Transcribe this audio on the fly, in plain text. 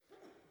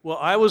Well,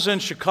 I was in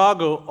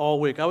Chicago all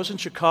week. I was in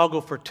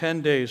Chicago for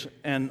 10 days,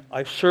 and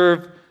I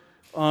served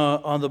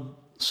on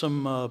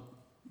some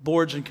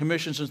boards and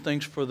commissions and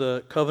things for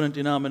the Covenant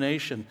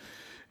denomination.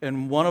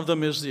 And one of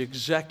them is the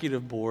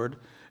executive board.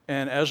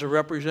 And as a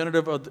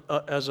representative,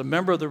 as a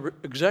member of the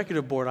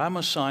executive board, I'm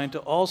assigned to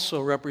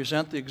also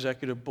represent the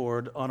executive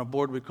board on a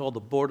board we call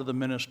the Board of the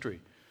Ministry.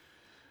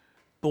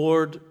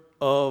 Board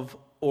of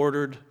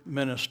Ordered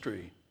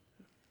Ministry.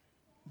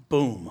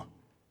 Boom.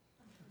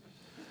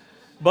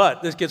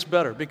 But this gets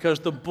better because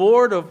the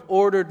Board of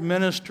Ordered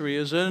Ministry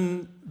is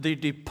in the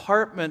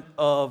Department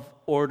of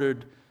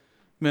Ordered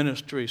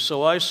Ministry.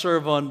 So I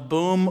serve on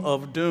Boom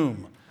of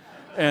Doom.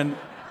 And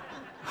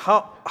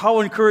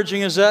how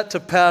encouraging is that to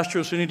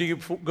pastors who need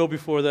to go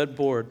before that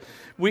board?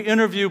 We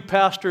interview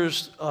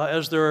pastors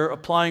as they're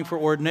applying for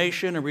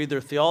ordination and read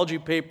their theology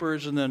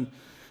papers and then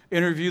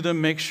interview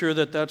them, make sure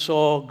that that's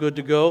all good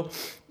to go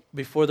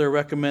before they're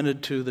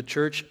recommended to the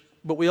church.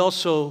 But we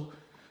also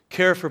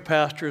care for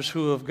pastors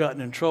who have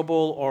gotten in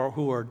trouble or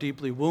who are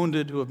deeply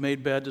wounded, who have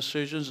made bad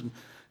decisions, and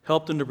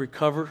help them to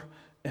recover.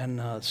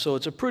 And so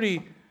it's a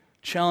pretty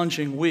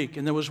challenging week.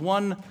 And there was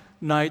one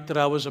night that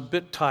I was a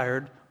bit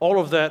tired, all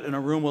of that in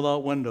a room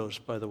without windows,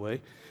 by the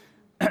way.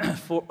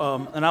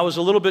 And I was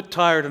a little bit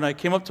tired, and I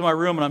came up to my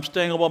room, and I'm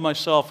staying all by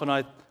myself, and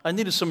I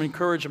needed some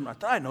encouragement. I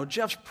thought, I know,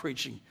 Jeff's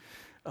preaching.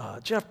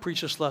 Jeff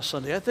preached this last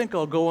Sunday. I think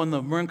I'll go on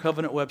the Marin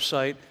Covenant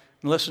website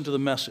and listen to the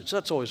message.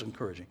 That's always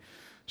encouraging.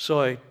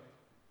 So I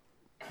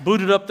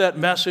booted up that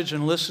message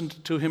and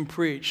listened to him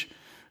preach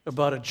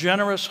about a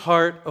generous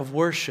heart of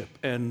worship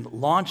and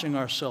launching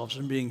ourselves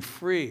and being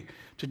free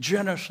to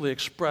generously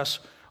express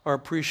our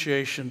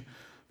appreciation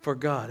for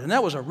God. And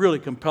that was a really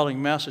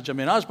compelling message. I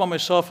mean, I was by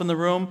myself in the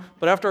room,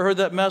 but after I heard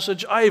that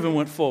message, I even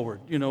went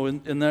forward,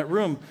 in that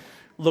room,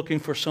 looking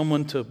for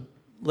someone to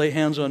lay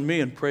hands on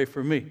me and pray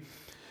for me.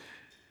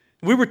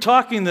 We were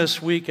talking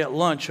this week at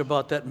lunch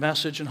about that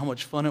message and how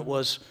much fun it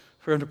was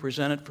for him to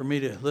present it, for me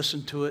to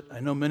listen to it. I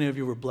know many of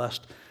you were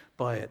blessed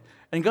by it.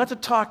 And got to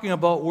talking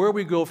about where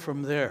we go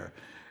from there.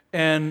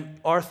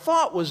 And our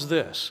thought was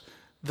this,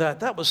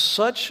 that was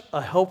such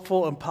a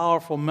helpful and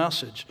powerful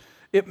message.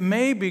 It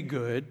may be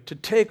good to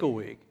take a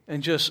week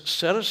and just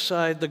set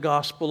aside the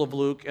Gospel of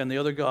Luke and the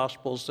other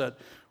Gospels that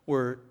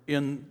were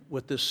in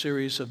with this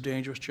series of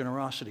Dangerous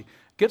Generosity.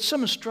 Get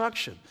some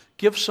instruction.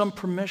 Give some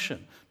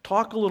permission.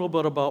 Talk a little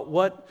bit about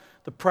what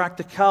the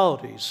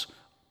practicalities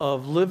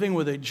of living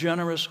with a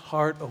generous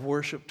heart of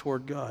worship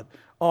toward God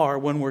are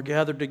when we're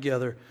gathered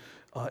together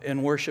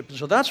in worship. And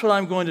so that's what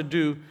I'm going to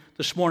do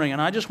this morning, and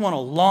I just want to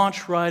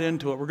launch right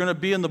into it. We're going to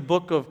be in the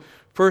book of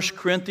 1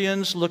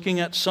 Corinthians,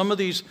 looking at some of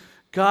these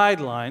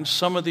guidelines,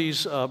 some of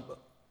these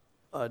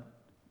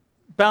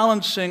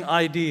balancing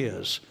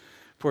ideas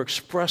for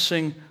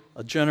expressing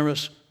a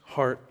generous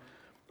heart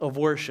of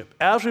worship.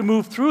 As we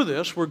move through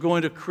this, we're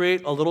going to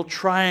create a little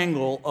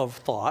triangle of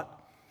thought.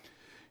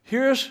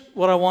 Here's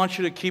what I want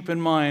you to keep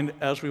in mind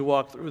as we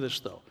walk through this,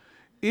 though.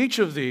 Each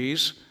of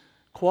these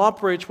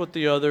cooperates with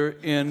the other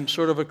in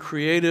sort of a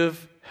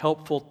creative,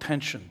 helpful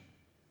tension.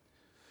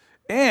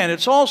 And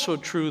it's also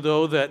true,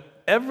 though, that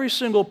every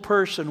single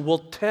person will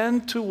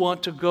tend to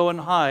want to go and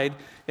hide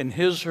in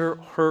his or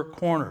her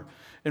corner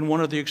in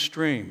one of the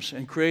extremes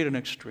and create an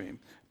extreme,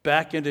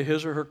 back into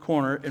his or her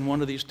corner in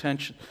one of these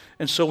tensions.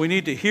 And so we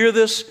need to hear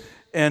this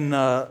and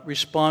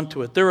respond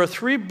to it. There are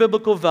 3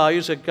 biblical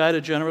values that guide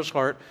a generous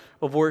heart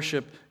of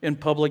worship in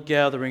public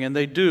gathering, and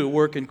they do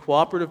work in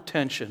cooperative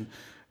tension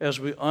as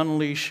we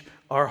unleash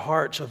our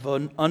hearts of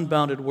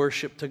unbounded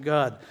worship to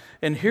God.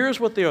 And here's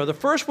what they are. The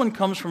first one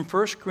comes from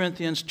 1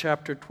 Corinthians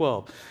chapter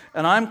 12,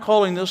 and I'm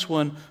calling this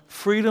one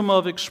freedom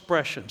of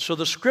expression. So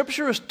the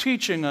Scripture is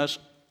teaching us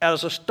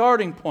as a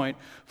starting point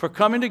for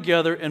coming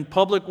together in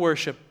public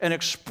worship and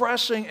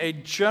expressing a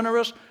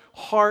generous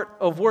heart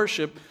of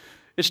worship.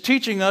 It's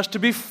teaching us to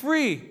be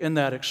free in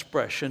that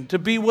expression, to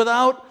be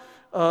without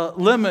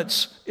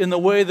limits in the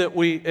way that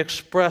we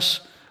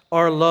express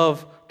our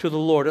love to the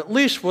Lord, at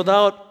least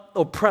without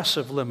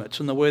oppressive limits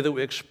in the way that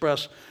we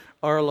express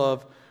our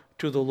love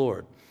to the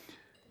Lord.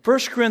 1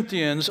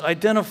 Corinthians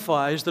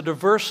identifies the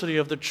diversity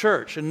of the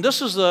church, and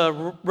this is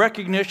the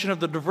recognition of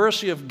the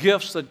diversity of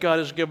gifts that God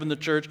has given the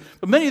church.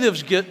 But many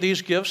of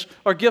these gifts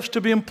are gifts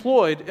to be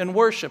employed in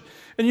worship.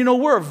 And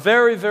we're a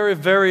very, very,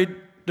 very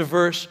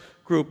diverse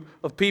group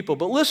of people.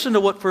 But listen to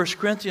what 1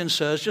 Corinthians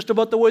says just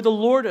about the way the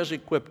Lord has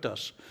equipped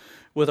us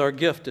with our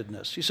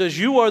giftedness. He says,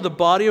 "You are the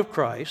body of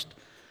Christ,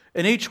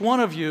 and each one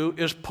of you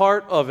is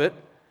part of it.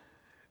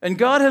 And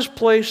God has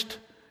placed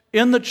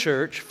in the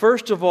church,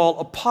 first of all,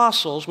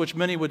 apostles," which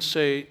many would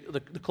say, the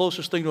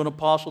closest thing to an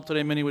apostle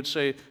today, many would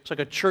say it's like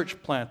a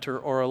church planter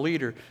or a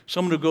leader,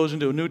 someone who goes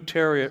into a new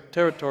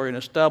territory and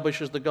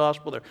establishes the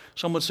gospel there.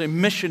 Some would say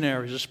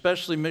missionaries,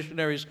 especially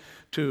missionaries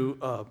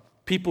to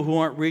people who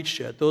aren't reached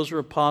yet. Those are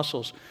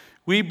apostles.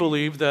 We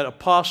believe that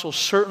apostle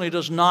certainly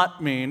does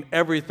not mean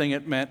everything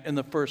it meant in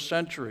the first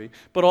century,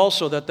 but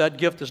also that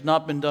gift has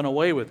not been done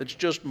away with. It's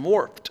just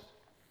morphed.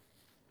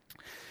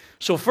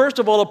 So first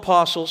of all,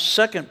 apostles.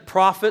 Second,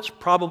 prophets,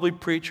 probably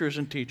preachers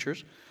and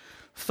teachers.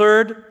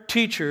 Third,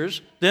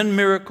 teachers, then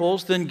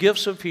miracles, then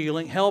gifts of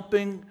healing,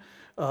 helping,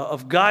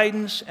 of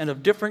guidance, and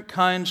of different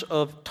kinds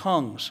of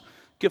tongues.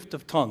 Gift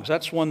of tongues.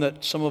 That's one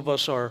that some of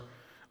us are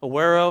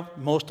aware of,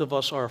 most of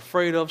us are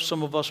afraid of,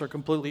 some of us are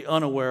completely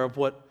unaware of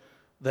what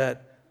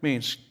that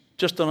means.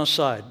 Just on a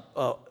side,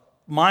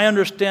 my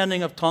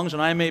understanding of tongues,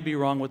 and I may be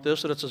wrong with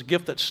this, that it's a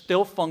gift that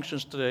still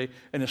functions today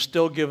and is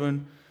still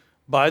given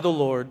by the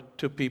Lord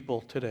to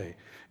people today.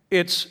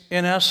 It's,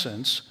 in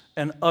essence,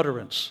 an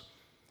utterance.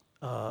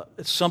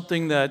 It's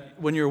something that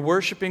when you're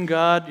worshiping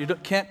God, you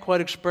can't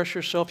quite express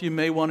yourself. You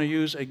may want to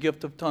use a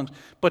gift of tongues.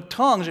 But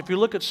tongues, if you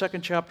look at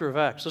 2nd chapter of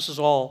Acts, this is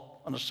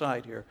all on the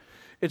side here,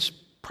 it's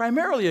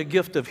primarily a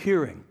gift of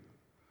hearing.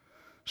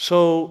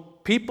 So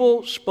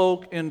people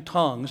spoke in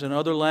tongues and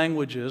other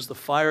languages. The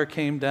fire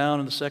came down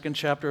in the 2nd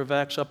chapter of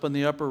Acts up in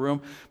the upper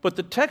room. But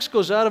the text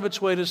goes out of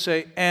its way to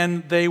say,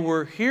 and they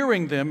were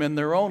hearing them in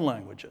their own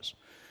languages.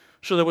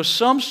 So there was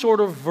some sort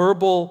of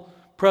verbal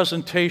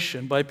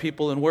presentation by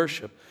people in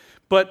worship.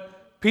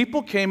 But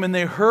people came and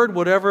they heard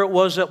whatever it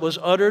was that was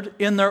uttered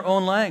in their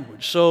own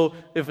language. So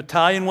if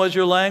Italian was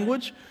your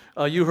language,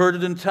 you heard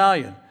it in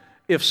Italian.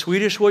 If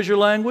Swedish was your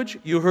language,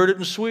 you heard it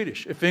in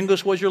Swedish. If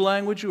English was your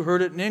language, you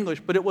heard it in English.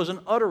 But it was an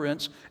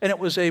utterance, and it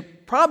was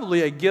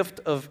probably a gift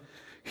of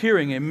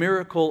hearing, a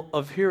miracle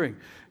of hearing.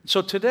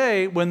 So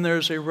today, when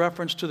there's a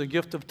reference to the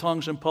gift of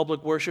tongues in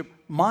public worship,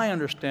 my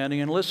understanding,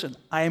 and listen,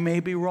 I may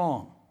be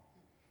wrong.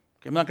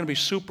 I'm not going to be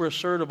super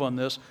assertive on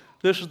this.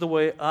 This is the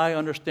way I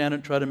understand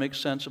it, try to make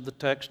sense of the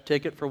text,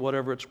 take it for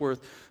whatever it's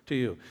worth to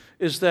you,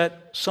 is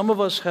that some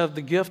of us have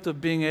the gift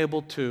of being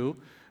able to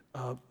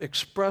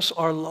express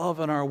our love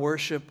and our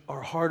worship,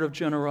 our heart of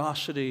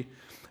generosity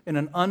in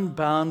an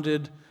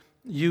unbounded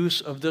use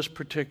of this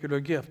particular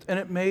gift. And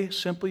it may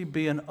simply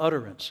be an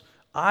utterance.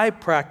 I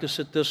practice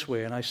it this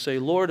way, and I say,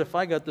 Lord, if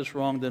I got this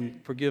wrong, then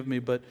forgive me,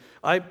 but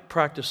I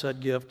practice that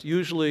gift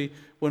usually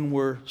when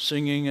we're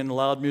singing and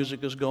loud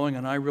music is going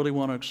and I really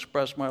want to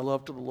express my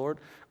love to the Lord.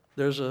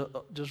 There's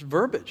just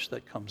verbiage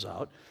that comes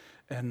out.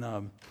 And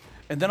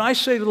then I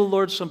say to the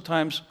Lord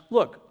sometimes,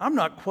 look, I'm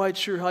not quite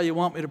sure how you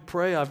want me to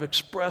pray. I've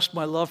expressed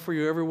my love for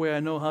you every way I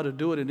know how to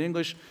do it in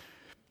English.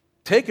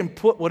 Take and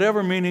put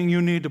whatever meaning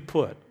you need to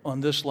put on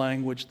this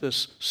language,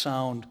 this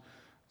sound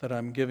that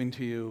I'm giving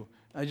to you.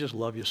 I just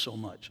love you so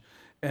much.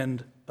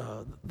 And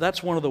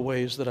that's one of the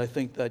ways that I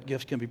think that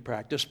gift can be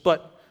practiced.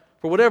 But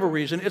for whatever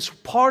reason, it's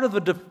part of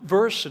the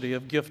diversity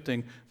of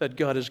gifting that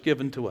God has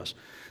given to us.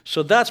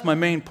 So that's my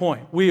main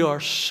point. We are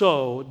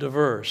so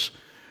diverse,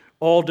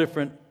 all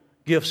different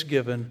gifts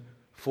given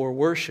for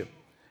worship.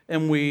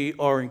 And we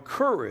are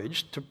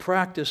encouraged to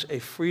practice a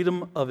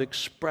freedom of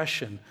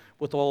expression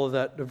with all of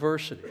that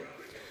diversity.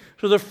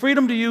 So the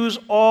freedom to use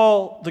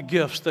all the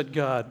gifts that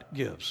God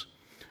gives.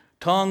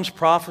 Tongues,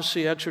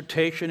 prophecy,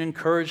 exhortation,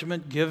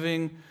 encouragement,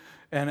 giving,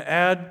 and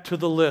add to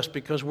the list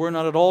because we're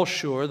not at all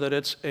sure that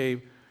it's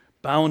a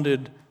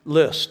bounded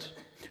list.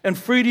 And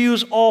free to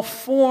use all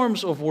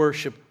forms of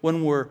worship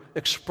when we're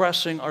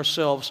expressing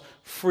ourselves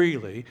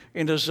freely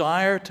in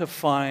desire to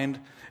find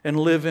and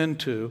live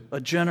into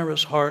a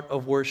generous heart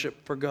of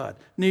worship for God.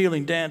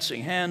 Kneeling,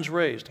 dancing, hands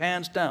raised,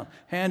 hands down,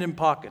 hand in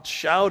pockets,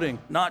 shouting,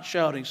 not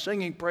shouting,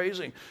 singing,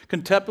 praising,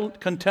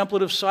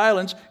 contemplative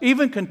silence,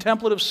 even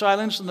contemplative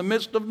silence in the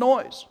midst of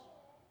noise.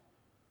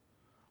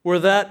 We're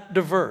that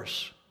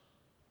diverse.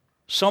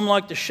 Some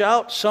like to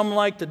shout, some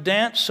like to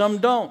dance, some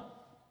don't.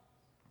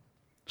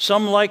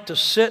 Some like to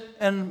sit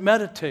and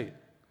meditate.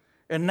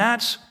 And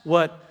that's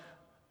what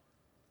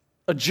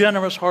a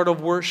generous heart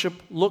of worship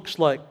looks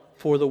like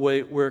for the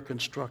way we're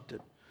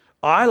constructed.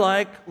 I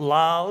like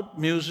loud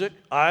music.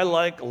 I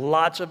like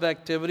lots of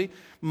activity.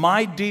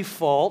 My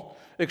default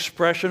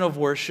expression of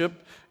worship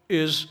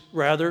is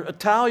rather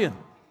Italian.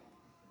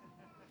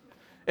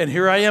 And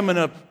here I am in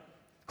a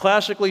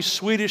classically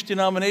Swedish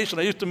denomination.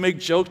 I used to make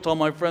jokes to all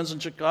my friends in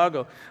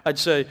Chicago. I'd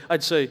say,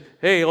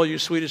 hey, all you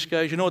Swedish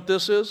guys, you know what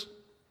this is?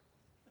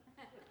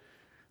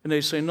 And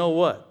they say, no,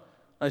 what?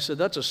 I said,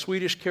 that's a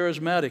Swedish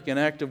charismatic in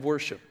active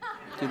worship.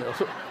 You know.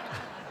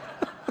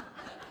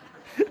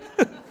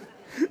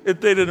 They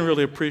didn't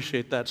really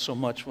appreciate that so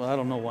much. Well, I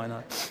don't know why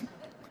not.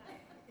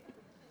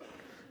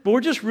 But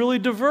we're just really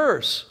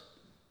diverse.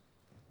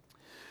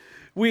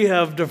 We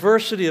have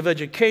diversity of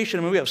education.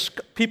 I mean, we have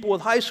people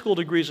with high school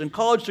degrees and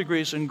college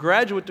degrees and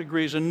graduate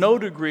degrees and no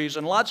degrees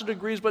and lots of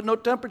degrees but no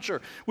temperature.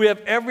 We have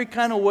every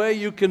kind of way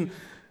you can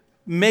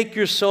make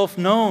yourself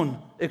known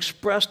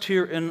expressed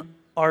here in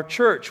our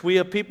church. We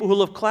have people who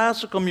love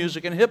classical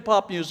music and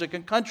hip-hop music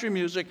and country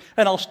music,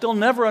 and I'll still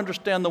never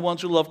understand the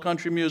ones who love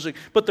country music,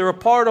 but they're a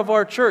part of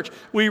our church.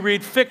 We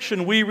read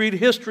fiction, we read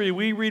history,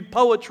 we read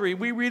poetry,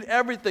 we read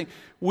everything.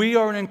 We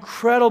are an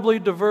incredibly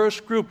diverse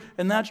group,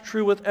 and that's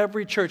true with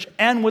every church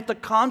and with the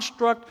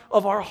construct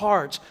of our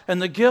hearts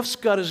and the gifts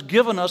God has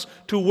given us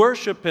to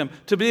worship Him,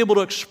 to be able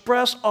to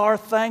express our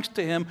thanks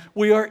to Him.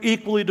 We are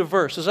equally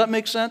diverse. Does that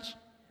make sense?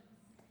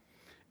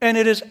 And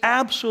it is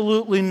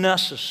absolutely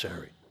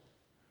necessary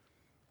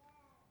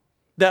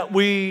that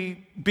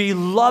we be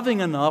loving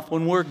enough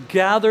when we're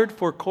gathered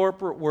for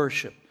corporate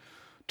worship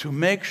to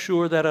make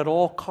sure that at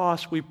all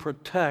costs we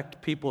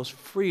protect people's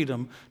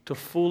freedom to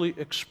fully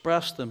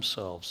express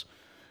themselves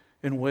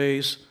in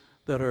ways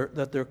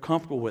that they're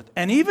comfortable with,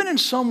 and even in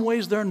some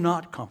ways they're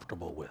not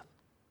comfortable with.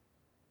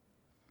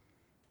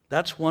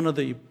 That's one of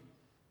the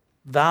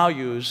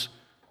values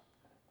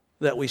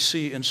that we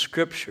see in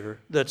Scripture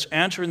that's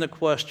answering the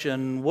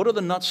question, what are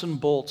the nuts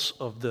and bolts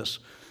of this?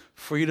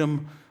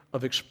 Freedom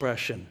of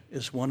expression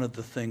is one of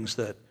the things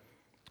that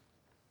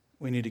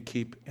we need to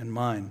keep in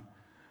mind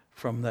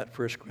from that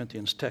 1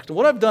 Corinthians text. And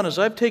what I've done is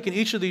I've taken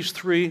each of these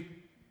this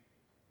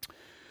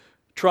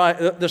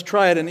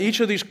triad, and each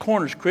of these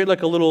corners, create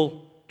like a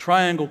little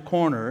triangle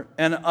corner,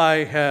 and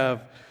I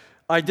have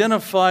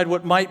identified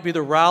what might be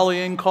the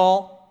rallying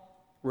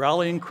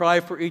cry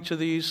for each of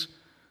these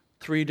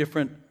three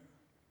different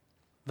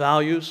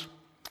values.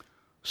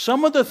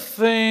 Some of the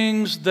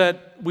things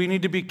that we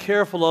need to be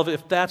careful of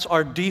if that's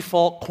our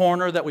default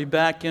corner that we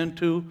back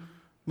into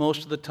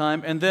most of the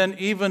time, and then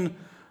even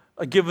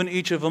given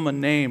each of them a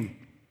name.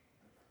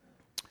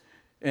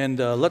 And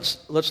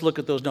let's look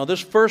at those now. This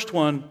first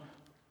one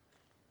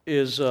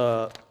is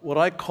what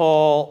I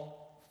call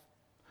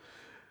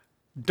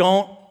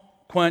don't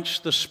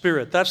quench the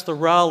Spirit. That's the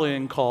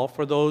rallying call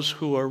for those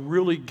who are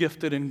really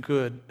gifted and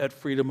good at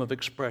freedom of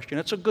expression.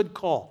 It's a good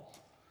call.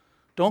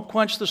 Don't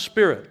quench the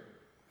Spirit.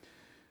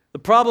 The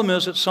problem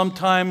is that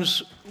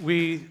sometimes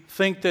we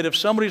think that if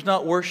somebody's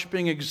not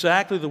worshiping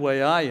exactly the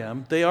way I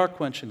am, they are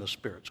quenching the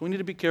Spirit. So we need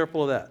to be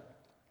careful of that.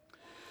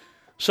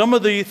 Some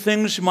of the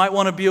things you might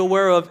want to be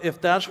aware of,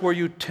 if that's where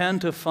you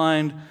tend to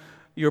find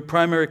your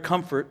primary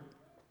comfort,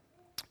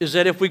 is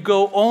that if we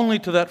go only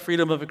to that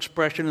freedom of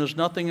expression and there's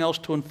nothing else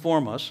to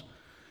inform us,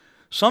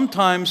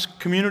 sometimes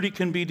community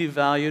can be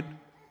devalued.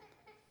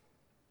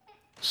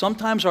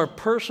 Sometimes our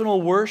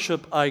personal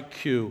worship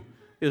IQ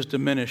is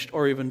diminished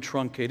or even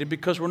truncated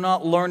because we're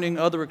not learning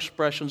other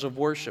expressions of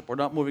worship. We're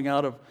not moving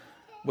out of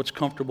what's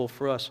comfortable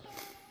for us.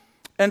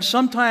 And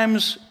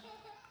sometimes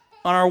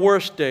on our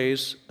worst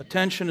days,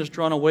 attention is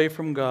drawn away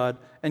from God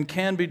and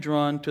can be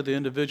drawn to the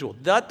individual.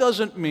 That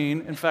doesn't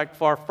mean, in fact,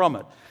 far from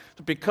it,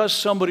 that because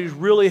somebody's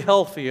really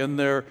healthy in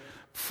their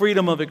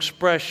freedom of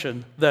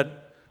expression,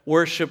 that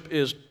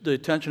the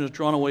attention is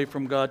drawn away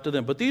from God to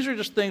them. But these are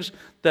just things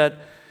that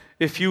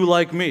if you,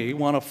 like me,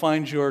 want to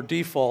find your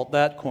default,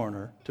 that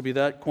corner, to be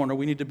that corner,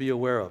 we need to be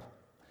aware of.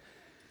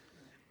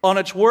 On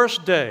its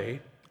worst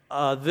day,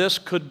 this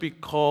could be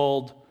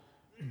called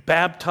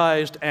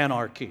baptized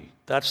anarchy.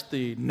 That's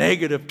the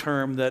negative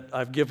term that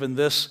I've given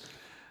this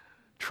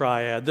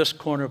triad, this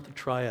corner of the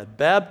triad.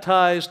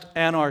 Baptized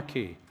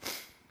anarchy.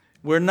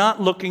 We're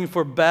not looking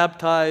for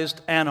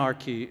baptized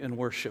anarchy in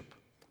worship,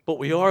 but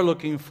we are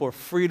looking for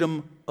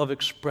freedom of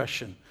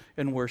expression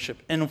in worship.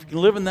 And if we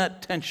can live in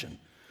that tension,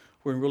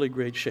 we're in really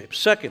great shape.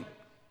 Second,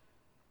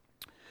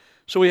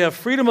 so we have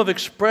freedom of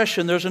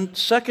expression. There's a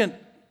second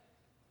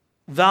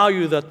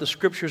value that the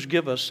Scriptures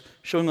give us,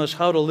 showing us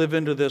how to live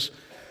into this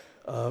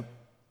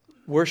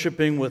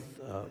worshiping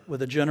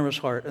with a generous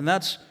heart. And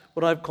that's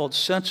what I've called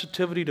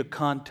sensitivity to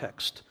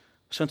context.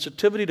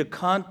 Sensitivity to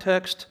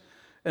context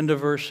and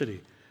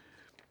diversity.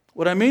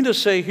 What I mean to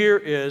say here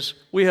is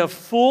we have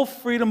full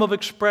freedom of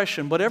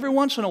expression, but every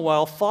once in a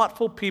while,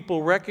 thoughtful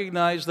people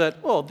recognize that,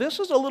 oh, this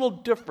is a little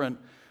different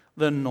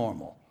than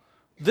normal.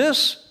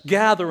 This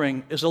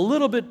gathering is a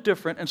little bit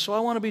different, and so I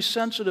want to be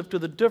sensitive to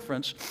the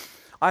difference.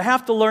 I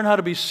have to learn how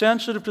to be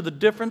sensitive to the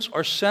difference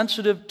or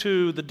sensitive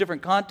to the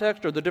different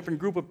context or the different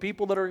group of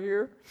people that are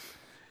here.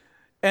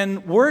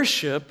 And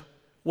worship,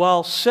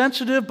 while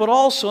sensitive but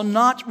also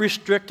not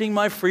restricting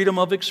my freedom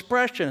of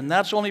expression, and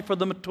that's only for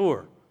the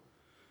mature.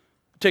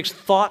 It takes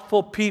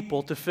thoughtful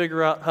people to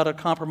figure out how to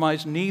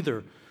compromise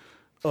neither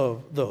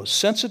of those.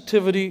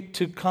 Sensitivity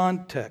to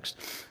context.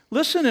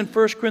 Listen in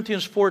 1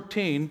 Corinthians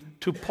 14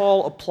 to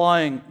Paul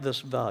applying this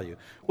value.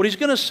 What he's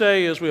going to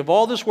say is we have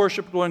all this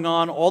worship going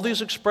on, all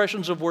these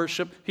expressions of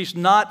worship. He's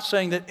not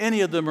saying that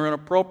any of them are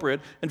inappropriate.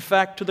 In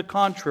fact, to the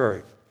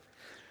contrary.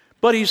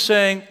 But he's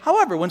saying,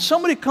 however, when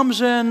somebody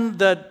comes in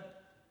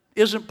that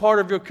isn't part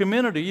of your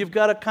community, you've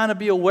got to kind of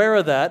be aware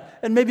of that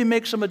and maybe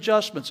make some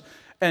adjustments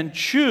and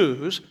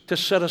choose to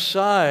set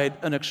aside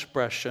an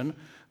expression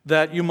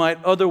that you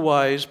might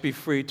otherwise be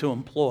free to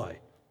employ.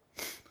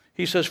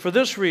 He says, for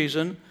this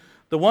reason,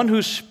 the one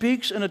who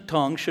speaks in a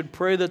tongue should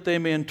pray that they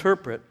may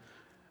interpret.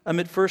 I'm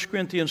at 1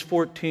 Corinthians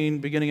 14,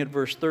 beginning at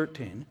verse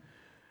 13.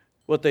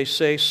 What they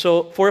say,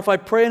 for if I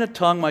pray in a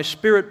tongue, my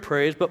spirit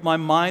prays, but my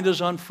mind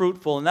is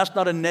unfruitful. And that's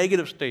not a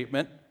negative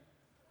statement.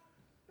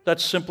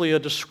 That's simply a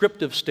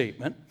descriptive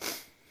statement.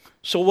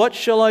 So what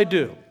shall I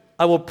do?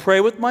 I will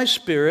pray with my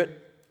spirit,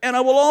 and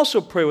I will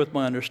also pray with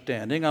my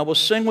understanding. I will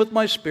sing with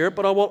my spirit,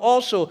 but I will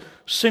also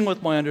sing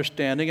with my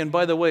understanding. And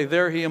by the way,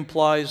 there he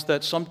implies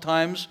that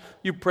sometimes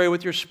you pray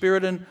with your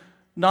spirit and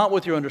not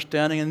with your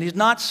understanding. And he's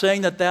not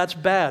saying that that's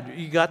bad.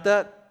 You got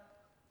that?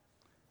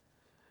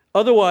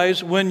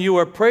 Otherwise, when you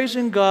are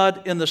praising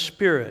God in the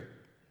Spirit,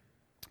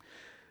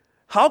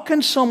 how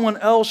can someone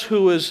else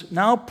who is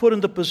now put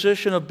in the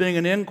position of being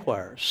an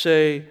inquirer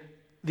say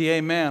the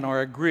amen or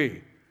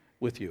agree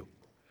with you?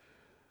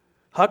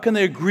 How can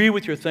they agree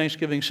with your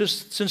thanksgiving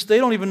since they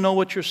don't even know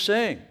what you're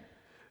saying?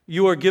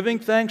 You are giving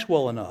thanks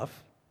well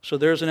enough, so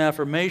there's an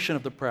affirmation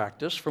of the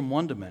practice from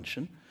one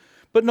dimension,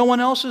 but no one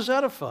else is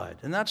edified,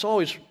 and that's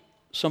always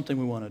something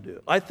we want to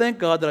do. I thank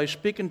God that I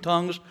speak in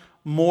tongues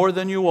more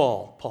than you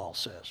all, Paul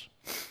says.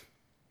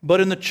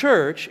 But in the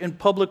church, in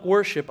public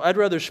worship, I'd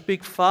rather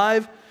speak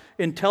 5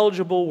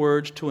 intelligible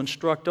words to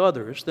instruct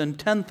others than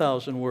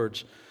 10,000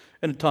 words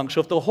in a tongue. So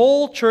if the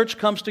whole church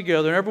comes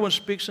together and everyone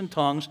speaks in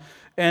tongues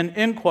and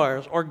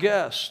inquires, or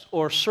guests,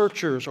 or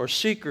searchers, or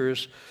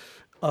seekers,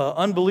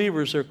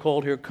 unbelievers they're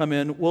called here, come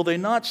in, will they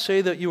not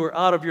say that you are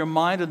out of your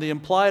mind? And the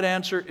implied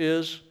answer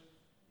is,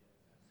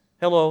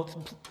 hello,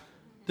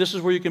 this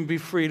is where you can be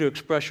free to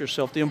express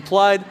yourself. The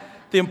implied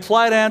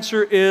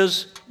answer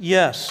is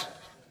yes.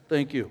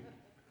 Thank you.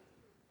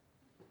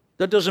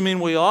 That doesn't mean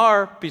we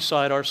are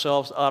beside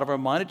ourselves, out of our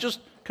mind. It just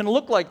can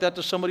look like that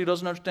to somebody who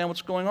doesn't understand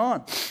what's going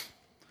on.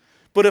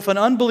 But if an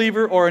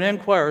unbeliever or an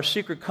inquirer or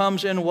seeker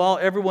comes in while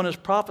everyone is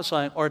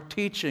prophesying or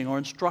teaching or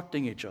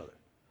instructing each other,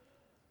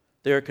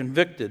 they are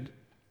convicted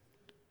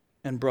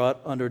and brought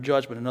under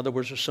judgment. In other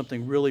words, there's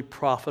something really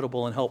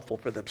profitable and helpful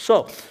for them.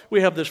 So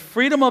we have this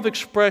freedom of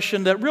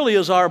expression that really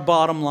is our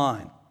bottom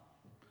line.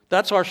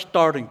 That's our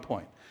starting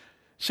point.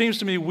 Seems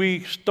to me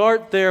we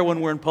start there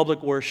when we're in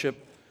public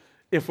worship.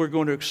 If we're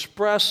going to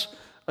express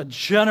a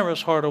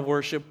generous heart of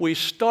worship, we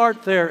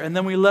start there, and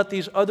then we let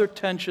these other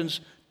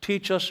tensions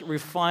teach us,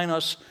 refine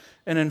us,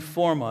 and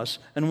inform us.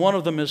 And one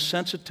of them is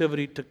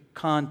sensitivity to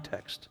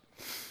context.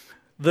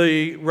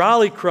 The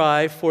rally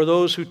cry for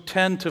those who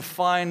tend to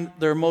find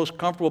their most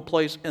comfortable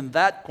place in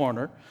that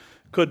corner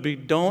could be,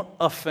 don't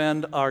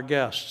offend our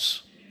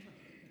guests.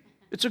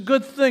 It's a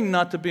good thing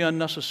not to be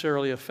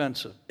unnecessarily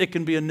offensive. It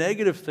can be a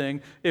negative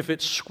thing if it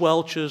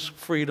squelches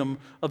freedom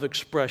of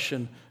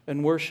expression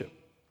and worship.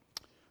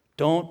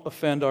 Don't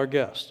offend our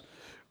guests.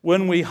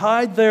 When we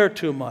hide there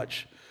too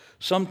much,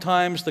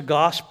 sometimes the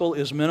gospel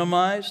is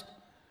minimized.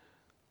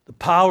 The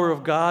power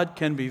of God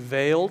can be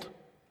veiled.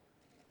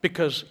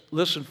 Because,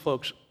 listen,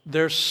 folks,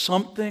 there's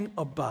something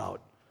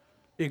about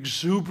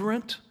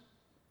exuberant,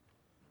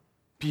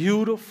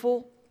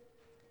 beautiful,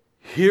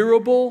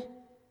 hearable,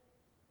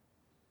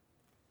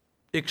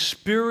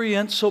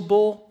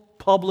 experienceable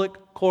public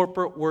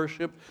corporate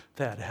worship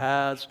that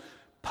has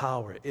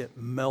power. It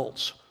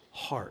melts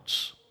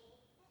hearts.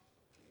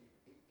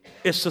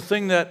 It's the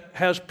thing that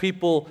has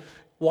people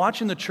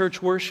watching the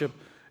church worship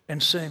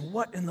and saying,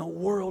 what in the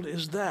world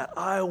is that?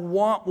 I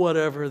want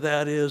whatever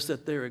that is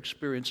that they're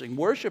experiencing.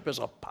 Worship is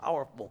a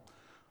powerful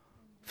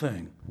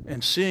thing,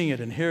 and seeing it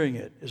and hearing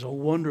it is a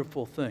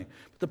wonderful thing.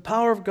 But the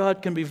power of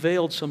God can be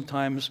veiled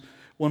sometimes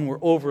when we're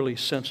overly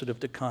sensitive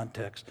to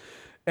context.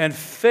 And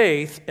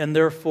faith, and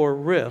therefore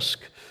risk,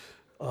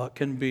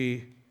 can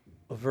be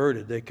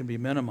averted. They can be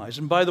minimized.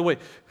 And by the way,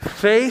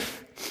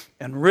 faith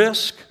and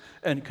risk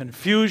and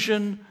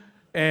confusion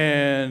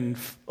and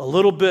a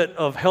little bit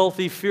of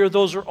healthy fear,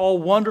 those are all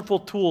wonderful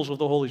tools of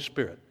the Holy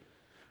Spirit.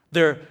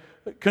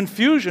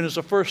 Confusion is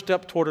the first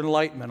step toward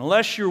enlightenment.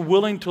 Unless you're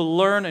willing to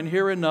learn and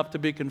hear enough to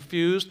be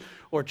confused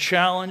or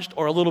challenged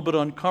or a little bit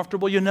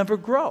uncomfortable, you never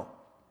grow.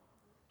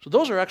 So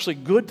those are actually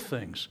good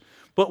things.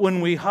 But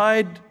when we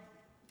hide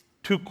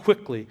too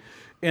quickly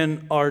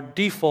in our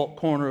default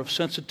corner of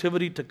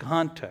sensitivity to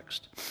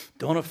context,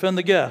 don't offend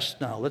the guests.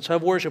 Now, let's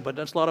have worship, but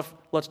let's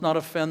not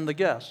offend the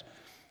guests.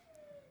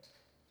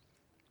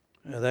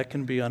 That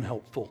can be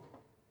unhelpful.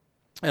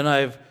 And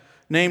I've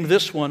named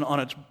this one on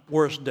its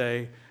worst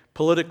day,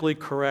 politically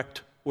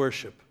correct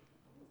worship.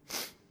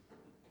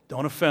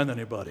 Don't offend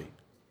anybody.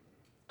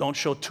 Don't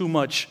show too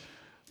much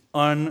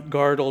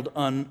unguarded,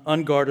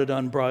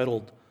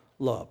 unbridled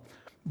love.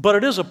 But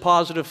it is a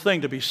positive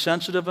thing to be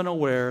sensitive and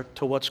aware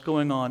to what's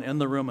going on in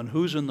the room and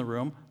who's in the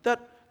room.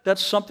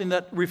 That's something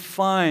that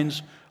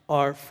refines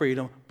our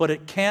freedom, but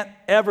it can't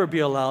ever be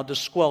allowed to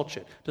squelch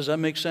it. Does that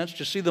make sense?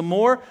 You see, the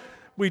more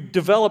we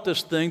develop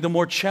this thing, the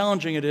more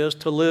challenging it is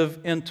to live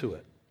into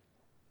it.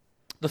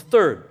 The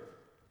third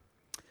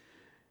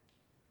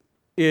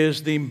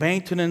is the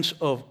maintenance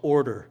of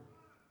order.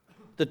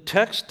 The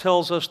text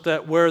tells us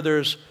that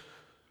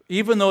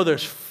even though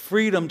there's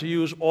freedom to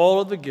use all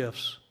of the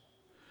gifts,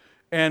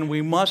 and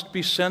we must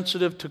be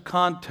sensitive to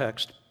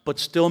context, but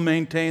still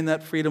maintain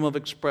that freedom of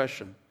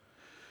expression,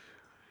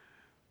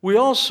 we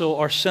also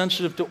are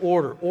sensitive to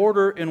order.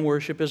 Order in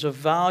worship is a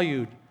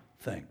valued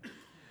thing.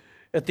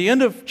 At the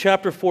end of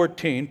chapter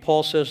 14,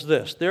 Paul says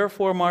this,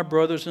 "Therefore, my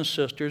brothers and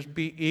sisters,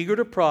 be eager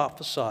to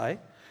prophesy."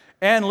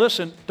 And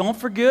listen, don't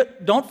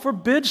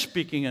forbid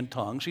speaking in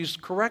tongues. He's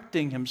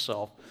correcting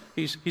himself.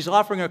 He's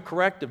offering a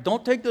corrective.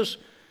 Don't take this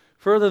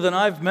further than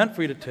I've meant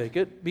for you to take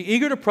it. Be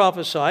eager to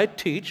prophesy,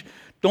 teach.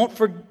 Don't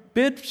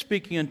forbid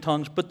speaking in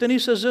tongues. But then he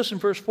says this in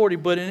verse 40,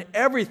 but in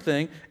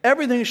everything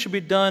should be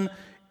done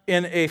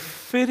in a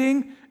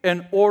fitting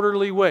and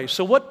orderly way.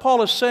 So what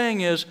Paul is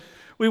saying is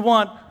we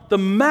want the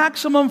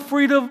maximum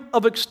freedom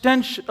of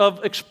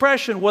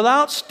expression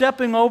without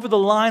stepping over the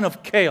line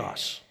of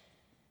chaos.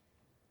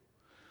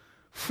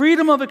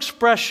 Freedom of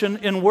expression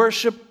in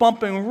worship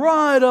bumping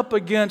right up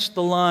against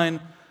the line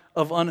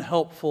of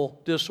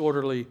unhelpful,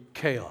 disorderly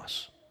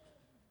chaos.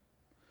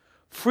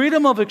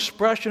 Freedom of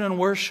expression and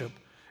worship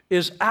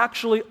is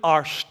actually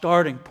our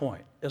starting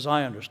point, as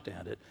I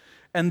understand it.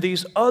 And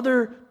these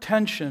other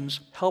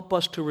tensions help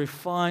us to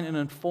refine and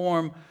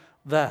inform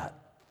that.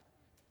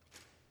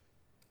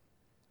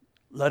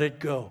 Let it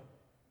go.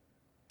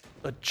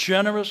 A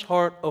generous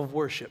heart of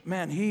worship.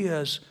 Man, He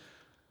has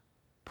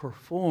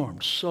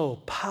performed so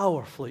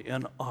powerfully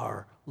in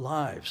our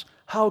lives.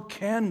 How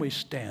can we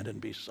stand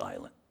and be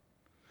silent?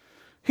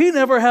 He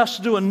never has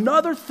to do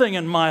another thing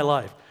in my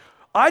life.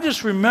 I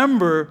just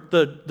remember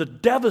the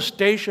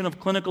devastation of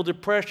clinical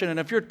depression, and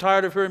if you're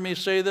tired of hearing me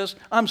say this,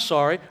 I'm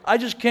sorry. I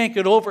just can't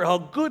get over how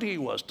good He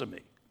was to me.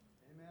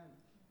 Amen.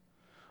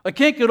 I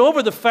can't get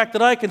over the fact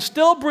that I can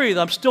still breathe.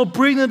 I'm still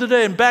breathing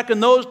today, and back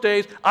in those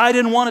days, I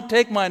didn't want to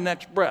take my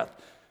next breath.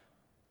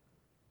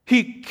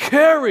 He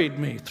carried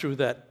me through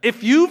that.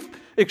 If you've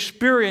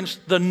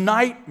experienced the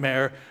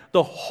nightmare,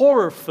 the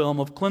horror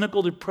film of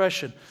clinical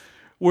depression,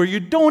 where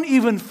you don't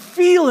even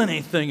feel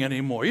anything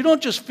anymore. You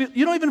don't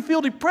even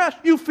feel depressed.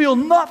 You feel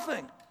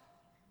nothing.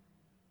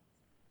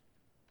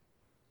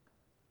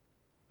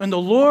 And the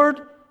Lord,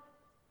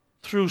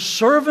 through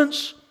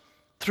servants,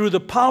 through the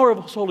power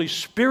of His Holy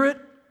Spirit,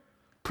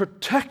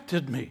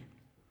 protected me,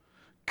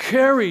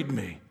 carried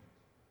me,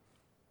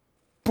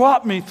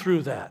 brought me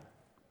through that.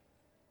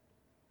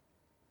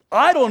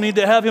 I don't need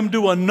to have Him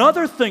do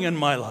another thing in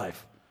my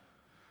life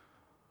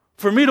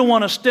for me to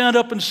want to stand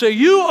up and say,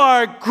 you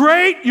are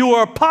great, you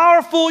are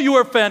powerful, you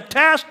are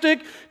fantastic,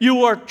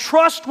 you are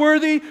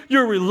trustworthy,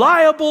 you're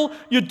reliable,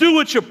 you do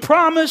what you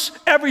promise.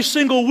 Every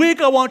single week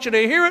I want you to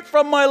hear it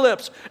from my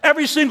lips.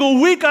 Every single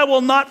week I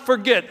will not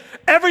forget.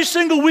 Every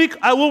single week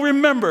I will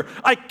remember.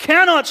 I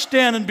cannot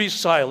stand and be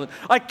silent.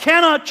 I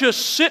cannot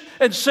just sit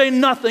and say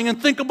nothing and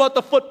think about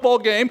the football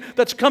game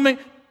that's coming.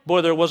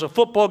 Boy, there was a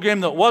football game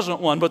that wasn't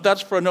one, but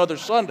that's for another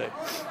Sunday.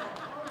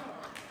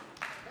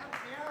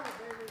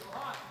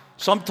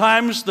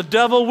 Sometimes the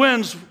devil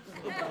wins.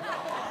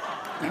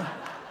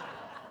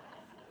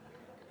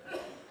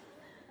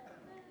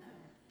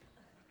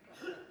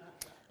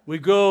 We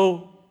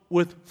go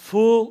with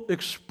full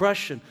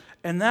expression,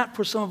 and that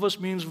for some of us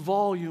means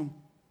volume.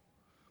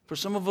 For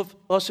some of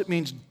us it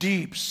means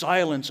deep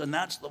silence, and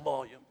that's the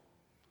volume.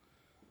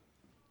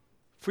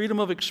 Freedom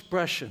of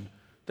expression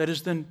that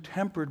is then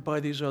tempered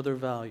by these other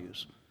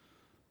values.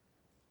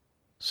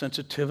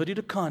 Sensitivity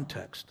to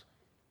context.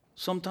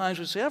 Sometimes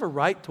we say, I have a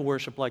right to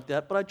worship like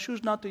that, but I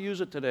choose not to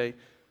use it today.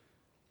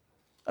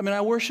 I mean,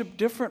 I worship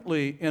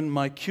differently in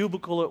my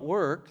cubicle at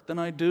work than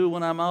I do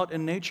when I'm out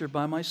in nature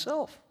by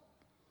myself.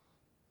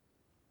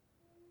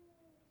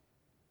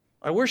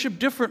 I worship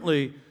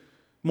differently,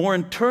 more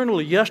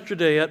internally.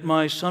 Yesterday at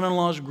my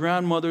son-in-law's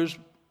grandmother's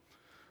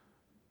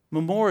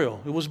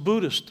memorial, it was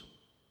Buddhist.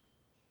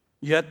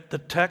 Yet the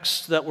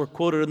texts that were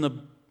quoted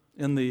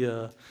in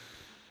the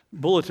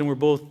bulletin were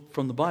both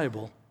from the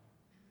Bible.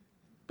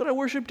 But I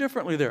worship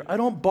differently there. I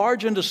don't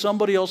barge into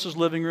somebody else's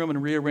living room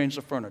and rearrange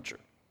the furniture.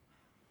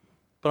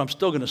 But I'm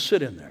still going to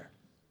sit in there.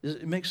 Does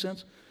it make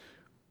sense?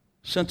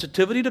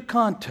 Sensitivity to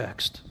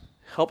context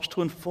helps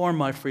to inform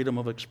my freedom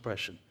of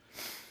expression.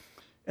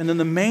 And then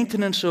the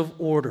maintenance of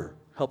order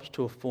helps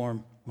to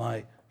inform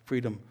my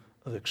freedom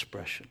of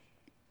expression.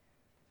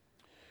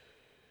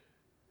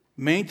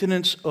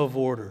 Maintenance of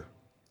order.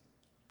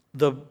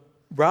 The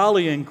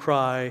rallying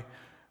cry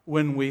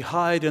when we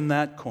hide in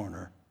that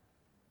corner,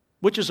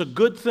 which is a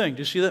good thing. Do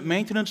you see that?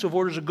 Maintenance of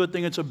order is a good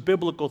thing. It's a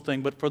biblical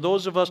thing. But for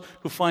those of us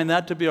who find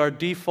that to be our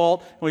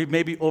default, and we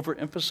maybe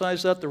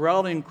overemphasize that, the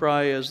rallying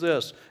cry is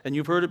this, and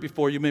you've heard it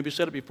before, you maybe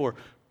said it before,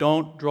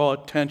 don't draw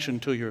attention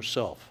to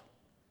yourself.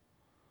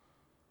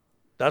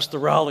 That's the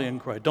rallying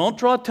cry. Don't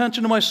draw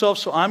attention to myself,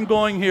 so I'm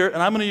going here,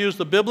 and I'm going to use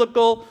the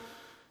biblical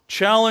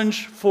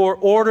challenge for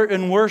order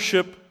in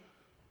worship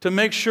to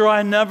make sure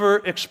I never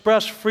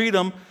express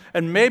freedom,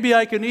 and maybe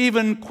I can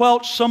even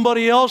quell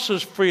somebody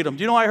else's freedom.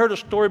 Do you know, I heard a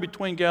story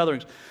between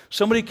gatherings.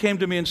 Somebody came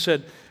to me and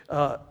said,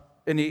 I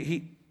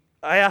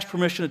asked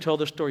permission to tell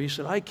this story. He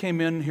said, I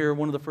came in here,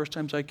 one of the first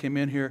times I came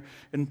in here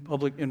in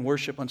public in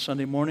worship on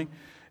Sunday morning,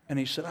 and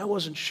he said, I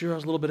wasn't sure, I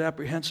was a little bit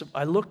apprehensive.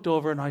 I looked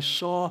over and I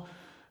saw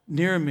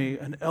near me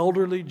an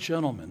elderly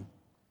gentleman,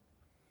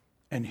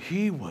 and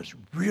he was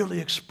really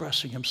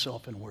expressing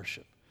himself in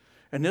worship.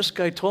 And this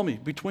guy told me,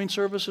 between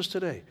services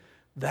today,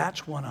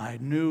 that's when I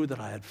knew that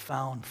I had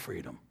found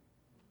freedom.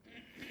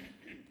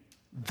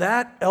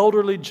 That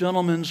elderly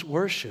gentleman's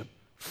worship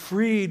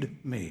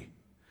freed me.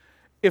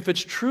 If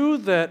it's true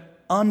that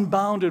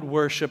unbounded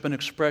worship and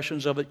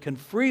expressions of it can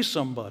free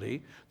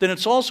somebody, then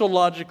it's also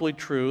logically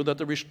true that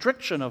the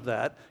restriction of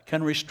that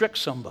can restrict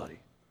somebody.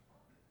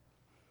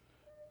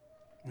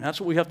 And that's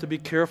what we have to be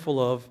careful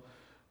of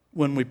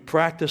when we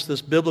practice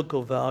this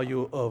biblical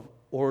value of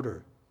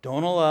order.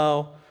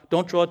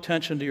 Don't draw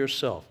attention to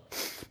yourself.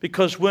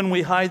 Because when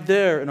we hide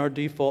there in our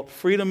default,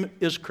 freedom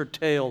is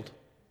curtailed.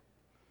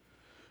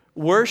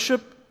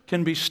 Worship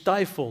can be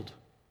stifled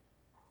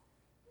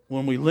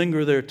when we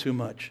linger there too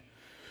much.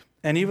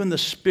 And even the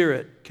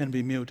spirit can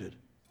be muted.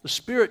 The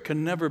Spirit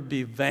can never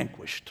be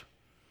vanquished,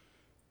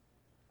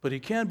 but He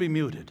can be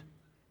muted.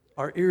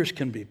 Our ears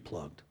can be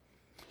plugged.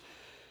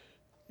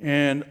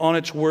 And on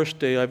its worst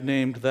day, I've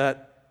named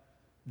that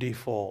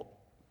default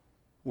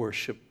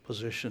worship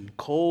position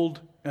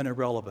cold and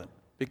irrelevant,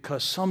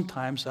 because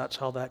sometimes that's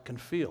how that can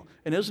feel.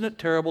 And isn't it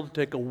terrible to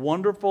take a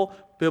wonderful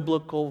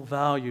biblical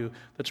value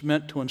that's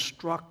meant to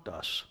instruct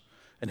us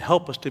and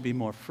help us to be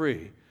more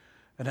free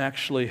and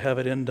actually have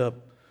it end up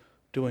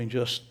doing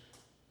just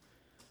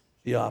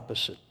the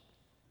opposite?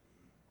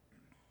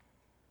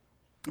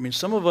 I mean,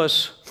 some of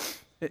us,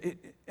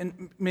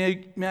 and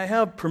may I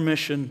have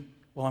permission?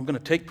 Well, I'm going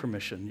to take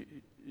permission.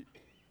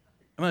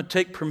 I'm going to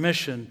take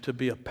permission to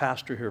be a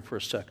pastor here for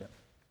a second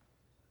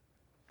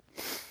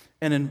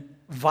and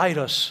invite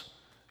us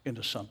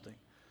into something.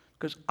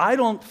 Because I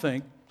don't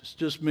think, it's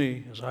just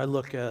me as I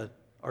look at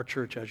our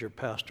church as your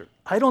pastor,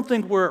 I don't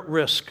think we're at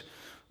risk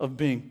of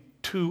being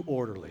too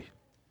orderly.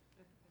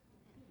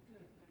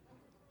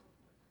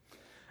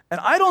 And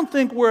I don't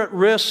think we're at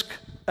risk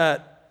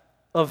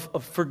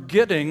of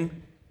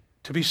forgetting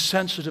to be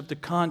sensitive to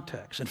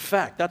context. In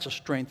fact, that's a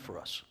strength for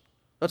us.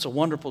 That's a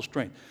wonderful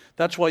strength.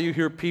 That's why you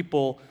hear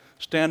people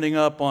standing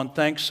up on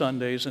Thanks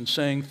Sundays and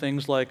saying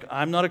things like,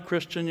 I'm not a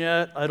Christian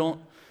yet, I don't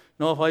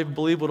know if I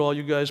believe what all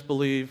you guys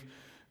believe,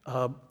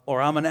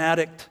 or I'm an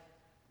addict,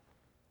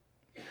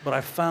 but I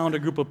found a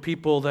group of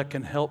people that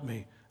can help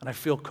me, and I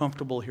feel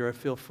comfortable here, I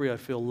feel free, I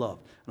feel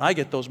loved. And I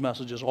get those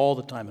messages all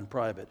the time in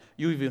private.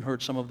 You even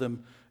heard some of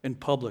them in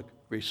public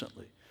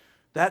recently.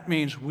 That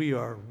means we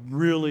are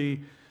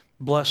really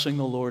blessing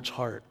the Lord's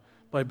heart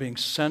by being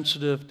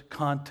sensitive to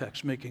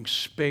context, making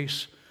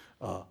space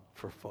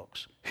for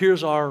folks.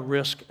 Here's our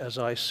risk as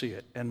I see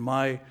it, and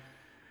my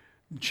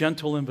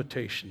gentle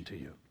invitation to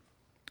you.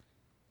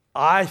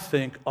 I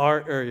think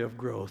our area of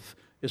growth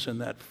is in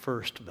that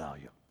first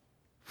value,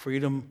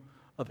 freedom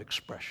of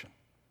expression.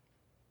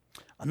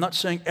 I'm not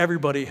saying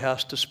everybody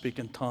has to speak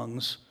in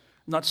tongues.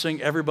 I'm not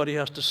saying everybody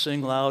has to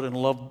sing loud and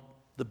love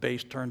the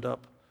bass turned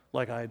up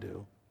like I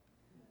do.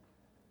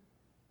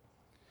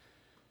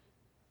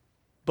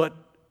 But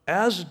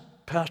as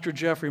Pastor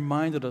Jeff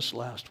reminded us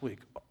last week,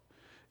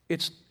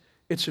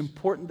 it's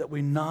important that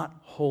we not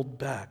hold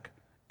back.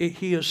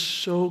 He is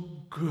so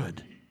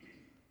good.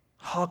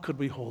 How could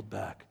we hold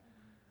back?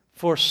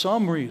 For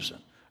some reason,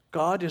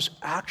 God is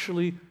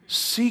actually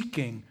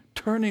seeking,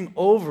 turning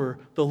over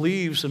the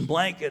leaves and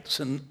blankets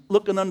and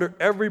looking under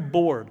every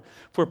board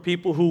for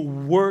people who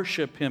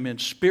worship Him in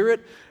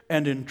spirit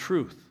and in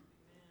truth.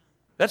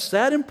 That's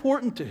that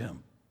important to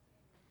Him.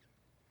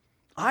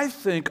 I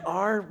think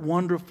our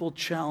wonderful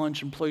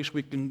challenge and place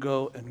we can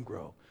go and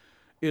grow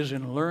is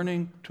in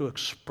learning to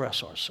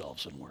express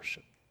ourselves in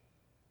worship.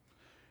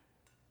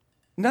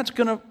 And that's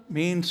going to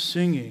mean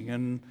singing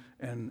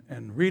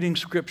and reading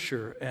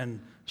Scripture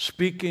and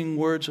speaking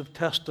words of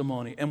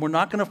testimony. And we're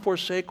not going to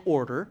forsake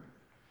order,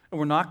 and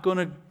we're not going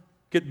to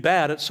get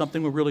bad at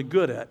something we're really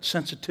good at,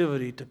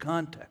 sensitivity to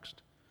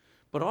context.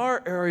 But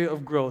our area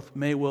of growth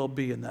may well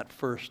be in that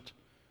first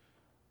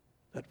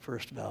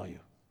value.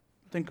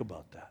 Think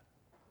about that.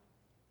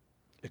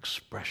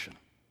 Expression.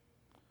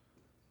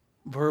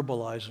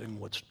 Verbalizing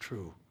what's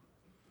true.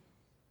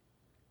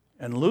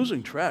 And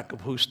losing track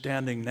of who's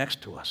standing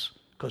next to us,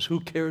 because who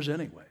cares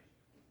anyway?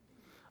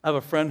 I have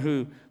a friend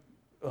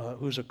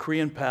who's a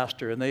Korean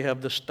pastor, and they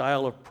have this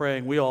style of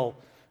praying. We all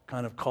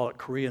kind of call it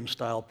Korean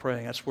style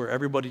praying. That's where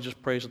everybody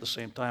just prays at the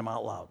same time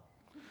out loud.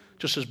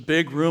 Just this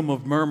big room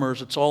of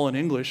murmurs. It's all in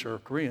English or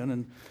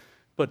Korean,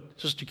 but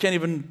just you can't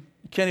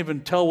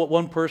even tell what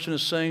one person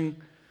is saying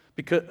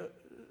because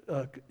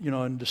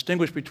and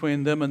distinguish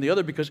between them and the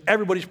other, because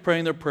everybody's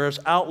praying their prayers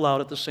out loud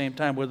at the same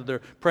time, whether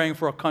they're praying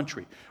for a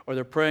country or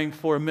they're praying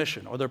for a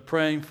mission or they're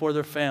praying for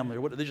their family,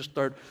 or they just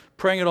start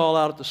praying it all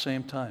out at the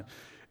same time.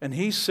 And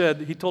he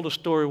told a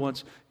story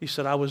once. He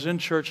said, I was in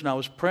church and I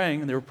was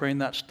praying, and they were praying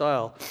that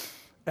style,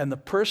 and the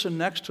person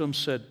next to him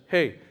said,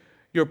 hey,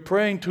 you're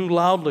praying too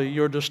loudly,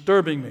 you're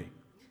disturbing me.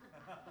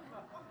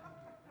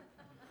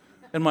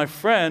 And my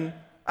friend,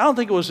 I don't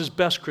think it was his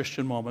best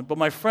Christian moment, but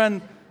my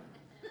friend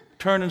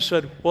turned and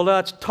said, well,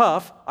 that's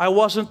tough. I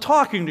wasn't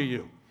talking to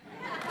you.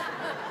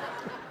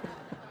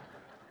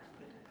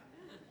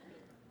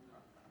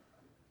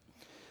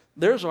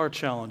 There's our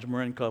challenge,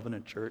 Marin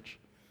Covenant Church.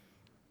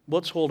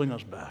 What's holding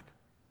us back?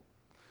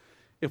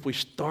 If we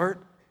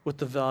start with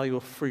the value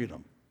of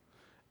freedom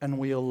and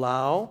we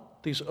allow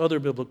these other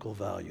biblical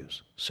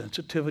values,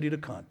 sensitivity to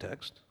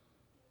context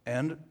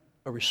and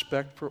a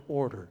respect for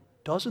order,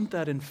 doesn't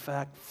that in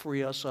fact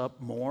free us up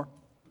more?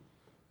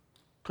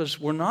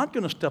 Because we're not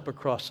going to step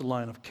across the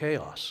line of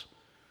chaos.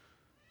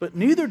 But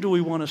neither do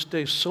we want to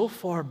stay so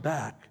far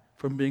back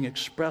from being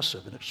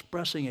expressive and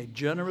expressing a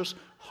generous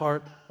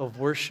heart of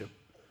worship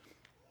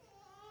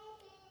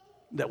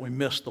that we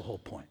miss the whole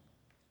point.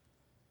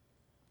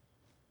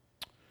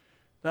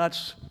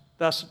 That's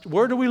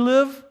where do we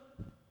live?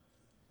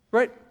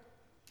 Right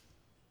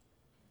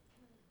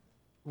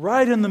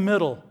in the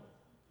middle,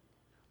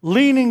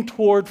 leaning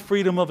toward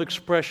freedom of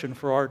expression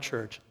for our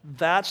church.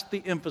 That's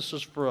the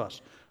emphasis for us.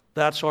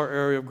 That's our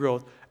area of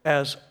growth.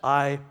 as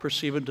I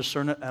perceive and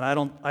discern it,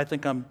 and I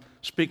think I'm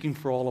speaking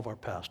for all of our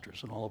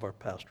pastors and all of our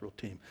pastoral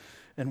team,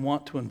 and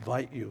want to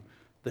invite you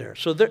there.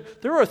 So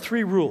there are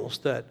 3 rules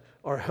that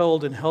are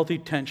held in healthy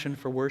tension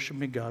for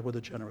worshiping God with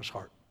a generous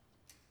heart.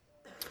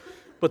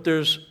 But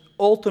there's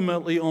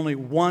ultimately only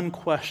one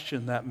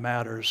question that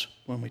matters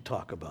when we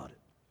talk about it.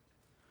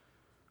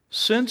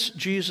 Since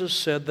Jesus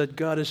said that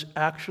God is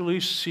actually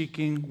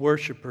seeking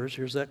worshipers,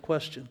 here's that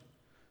question.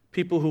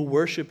 People who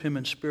worship Him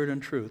in spirit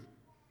and truth.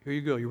 Here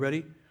you go. You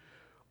ready?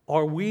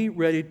 Are we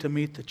ready to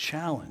meet the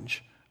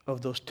challenge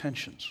of those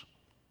tensions?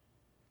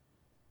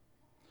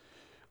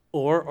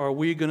 Or are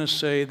we going to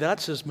say,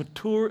 that's as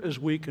mature as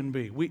we can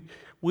be?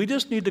 We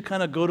just need to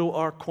kind of go to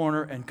our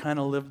corner and kind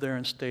of live there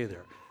and stay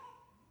there.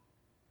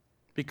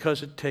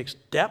 Because it takes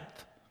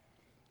depth,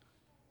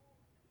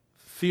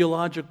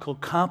 theological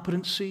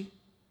competency,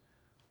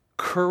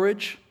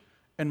 courage,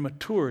 and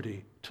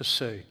maturity to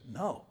say,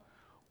 no,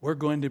 we're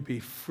going to be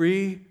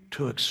free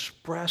to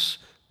express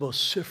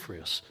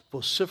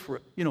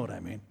you know what I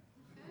mean?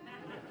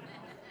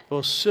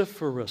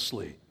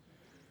 Vociferously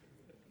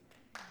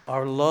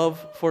our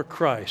love for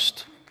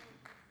Christ,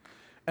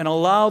 and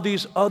allow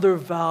these other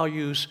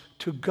values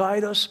to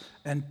guide us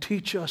and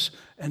teach us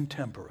and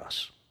temper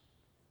us.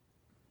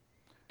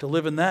 To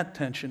live in that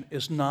tension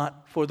is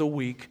not for the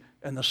weak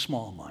and the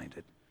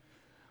small-minded.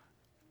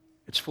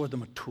 It's for the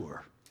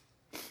mature.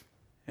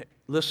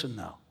 Listen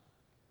now.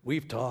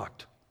 We've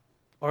talked.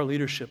 Our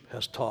leadership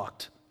has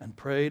talked and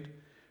prayed,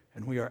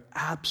 and we are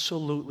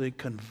absolutely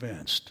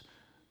convinced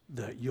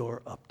that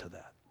you're up to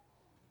that.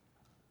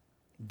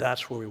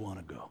 That's where we want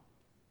to go.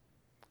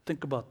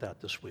 Think about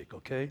that this week,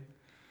 okay?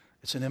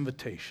 It's an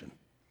invitation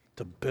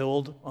to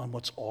build on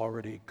what's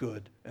already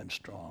good and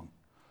strong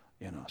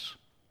in us.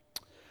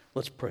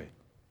 Let's pray.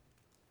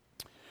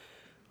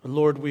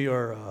 Lord, we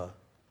are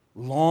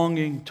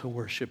longing to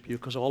worship you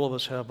because all of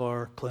us have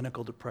our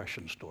clinical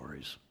depression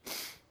stories.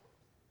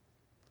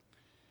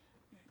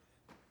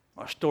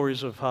 Our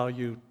stories of how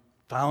you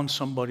found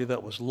somebody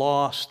that was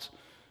lost,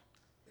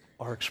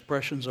 our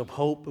expressions of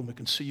hope, and we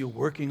can see you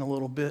working a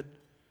little bit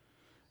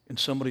in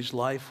somebody's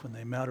life when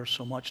they matter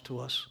so much to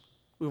us.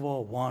 We've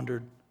all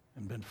wandered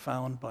and been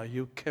found by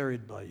you,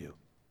 carried by you.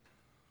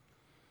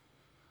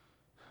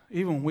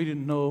 Even when we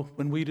didn't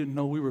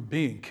know we were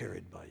being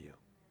carried by you.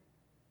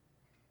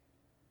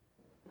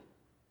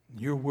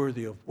 You're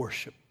worthy of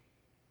worship.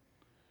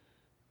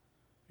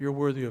 You're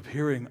worthy of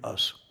hearing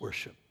us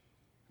worship,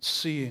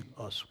 seeing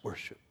us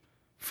worship,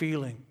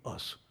 feeling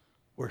us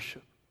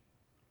worship.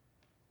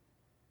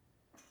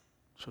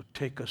 So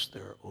take us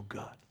there, O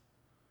God.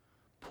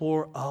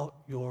 Pour out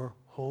your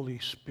Holy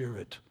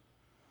Spirit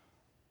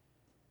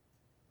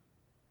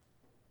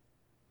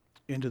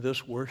into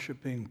this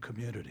worshiping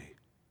community.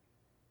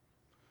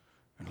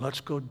 And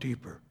let's go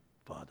deeper,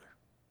 Father.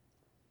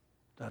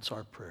 That's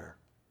our prayer.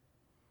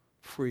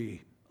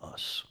 Free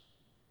us.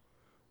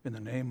 In the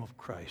name of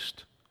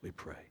Christ, we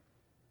pray.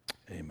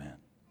 Amen.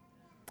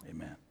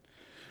 Amen.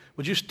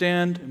 Would you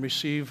stand and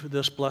receive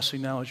this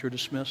blessing now as you're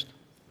dismissed?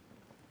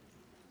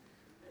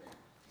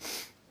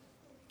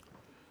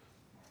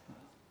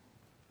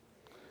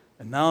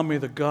 And now may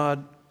the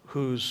God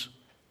whose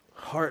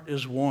heart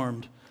is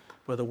warmed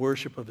by the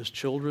worship of his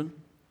children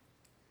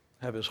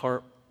have his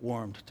heart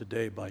warmed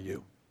today by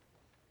you.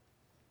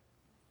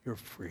 You're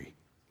free.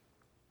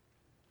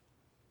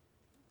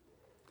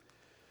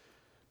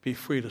 Be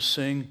free to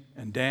sing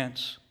and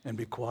dance and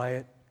be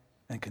quiet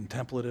and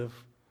contemplative.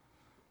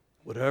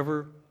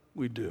 Whatever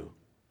we do,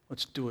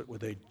 let's do it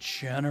with a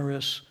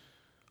generous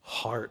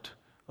heart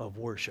of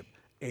worship,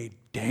 a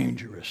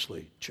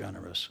dangerously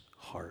generous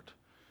heart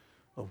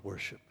of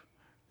worship.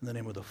 In the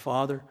name of the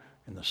Father,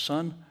 and the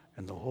Son,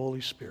 and the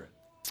Holy Spirit.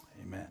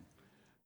 Amen.